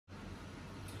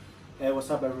Hey,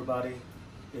 what's up everybody?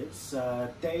 It's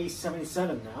day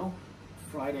 77 now,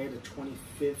 Friday the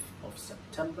 25th of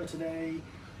September today.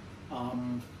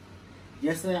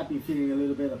 Yesterday I've been feeling a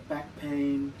little bit of back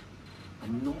pain.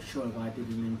 I'm not sure if I did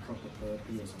an improper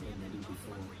burpee or something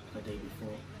the day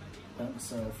before, hurt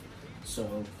myself.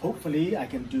 So hopefully I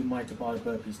can do my Tabata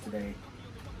Burpees today.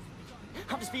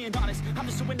 I'm just being honest, I'm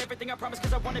just doing everything I promise,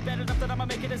 cause I want it bad enough that I'ma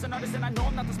make it as an artist. And I know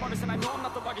I'm not the smartest, and I know I'm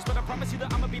not the largest, but I promise you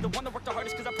that I'ma be the one that worked the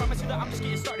hardest, cause I promise you that I'm just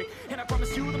getting started. And I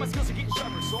promise you that my skills are getting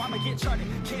sharper, so I'ma get charted,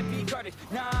 can't be guarded.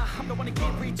 Nah, I'm the one to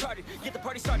get retarded, get the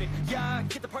party started. Yeah,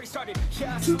 get the party started,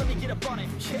 yeah, so let me get up on it.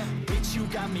 Yeah, bitch, you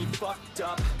got me fucked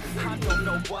up, I don't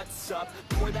know what's up.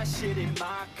 Pour that shit in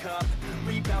my cup,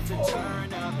 we bout to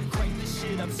turn up. Crank this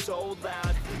shit up so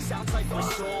loud, sounds like we're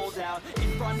sold out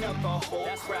in front of a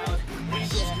whole crowd. We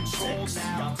get control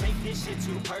now. Y'all take this shit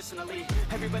too personally.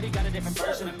 Everybody got a different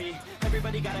version of me.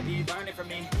 Everybody gotta be learning from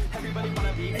me. Everybody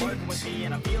wanna be working with me.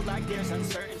 And I feel like there's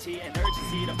uncertainty and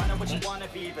urgency to find out what you wanna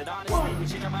be. But honestly, we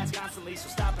change our minds constantly. So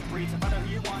stop and breathe and find out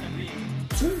who you wanna be.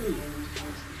 2,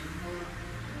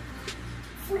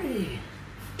 3,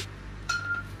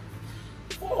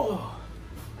 4,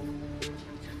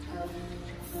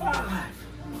 5,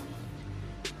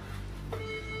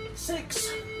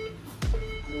 6,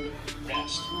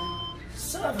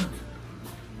 7,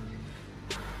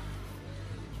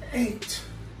 8.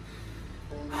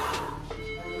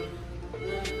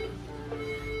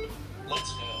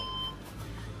 Let's go.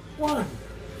 1.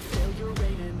 Failure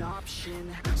ain't an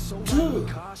option, so be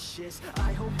cautious.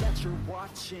 I hope that you're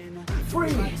watching. 3.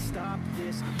 Try to stop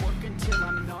this, work until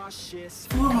I'm nauseous.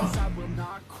 Cause I will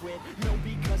not quit, no,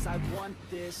 because I want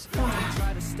this. Don't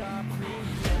try to stop me,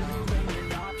 failure ain't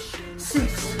an option.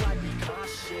 6. So I be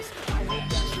cautious, I hope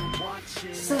that you're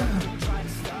watching. 7. Don't try to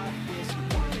stop this,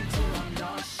 work until I'm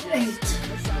nauseous. 8.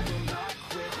 Cause I will not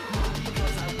quit, no,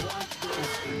 because I want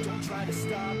this. Don't try to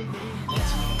stop me.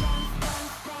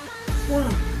 1,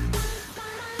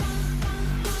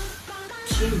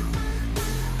 2,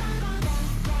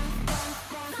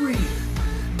 3,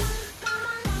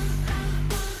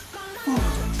 4,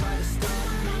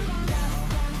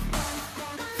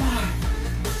 5,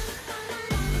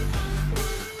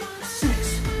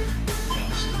 6,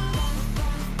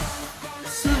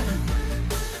 7,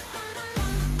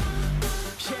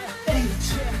 8.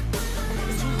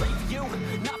 It's too late for you,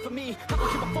 not for me. I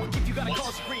don't give a fuck if you got a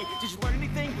college degree. Did you learn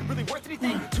anything? Really worth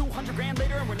anything? 200 grand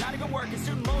later and we're not even working.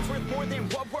 Student loans worth more than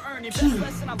what we're earning. Best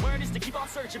lesson I learned is to keep on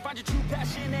searching. Find your true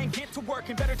passion and get to work.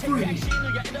 And better take action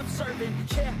or you end up serving.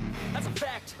 Yeah, that's a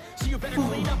fact. So you better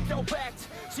clean up your act.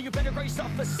 So you better grow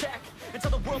yourself a sack. And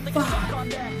tell the world they can suck on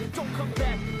that. Don't come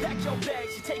back, pack your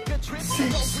bags. You take a trip, you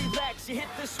don't relax. You hit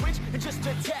the switch and just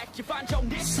attack. You find your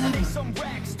niche, make some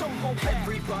racks. Don't go back.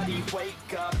 Everybody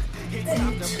wake up. It's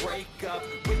time to break up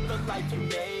with the life you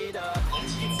made up.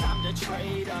 It's time to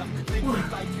trade up. Live the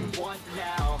life you want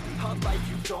now. A life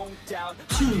you don't doubt.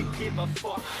 I can give a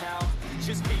fuck how.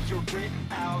 Just figure it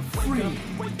out.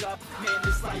 Wake up, man,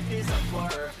 this life is a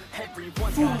blur.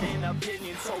 Everyone's got an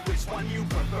opinion, so which one you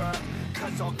prefer?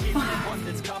 Cause I'll give you one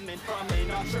that's coming from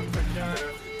an entrepreneur.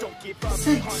 Don't give up on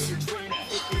your dream,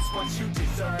 it is what you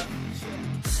deserve.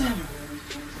 7,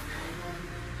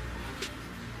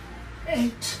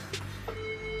 8.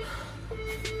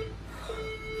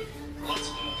 Let's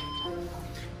go.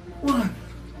 1,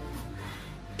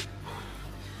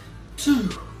 2,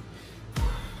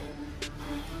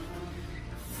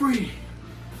 3,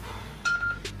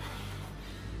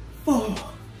 4,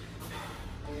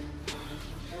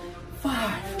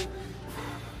 5,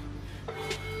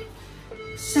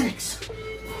 6,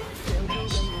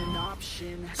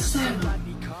 7,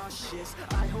 Be cautious.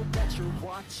 I hope that you're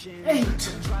watching. 8.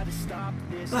 Don't try to stop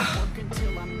this. Work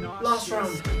until I'm nauseous. Last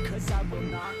round. Cause I will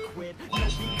not quit. No,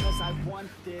 because I want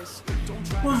this. Don't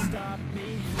try 1, to stop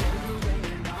me. Failure ain't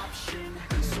an option.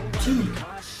 So I 2, be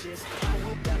cautious. I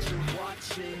hope that you're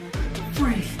watching. Don't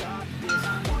 3, stop this.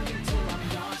 Work until I'm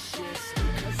nauseous.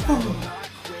 Cause I 4, will not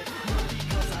quit. No,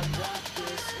 because I want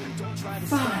this. Don't try to 5,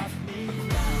 stop me.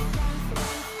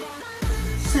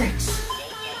 6,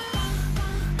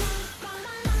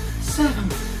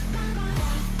 7,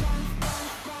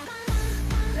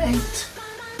 8.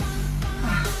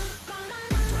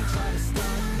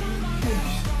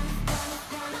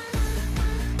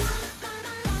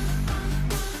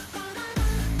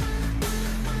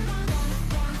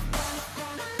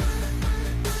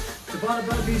 Tabata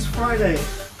Burpees Friday,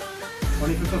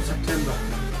 25th of September.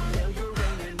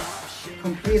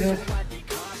 Completed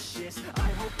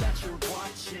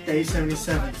day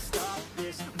 77.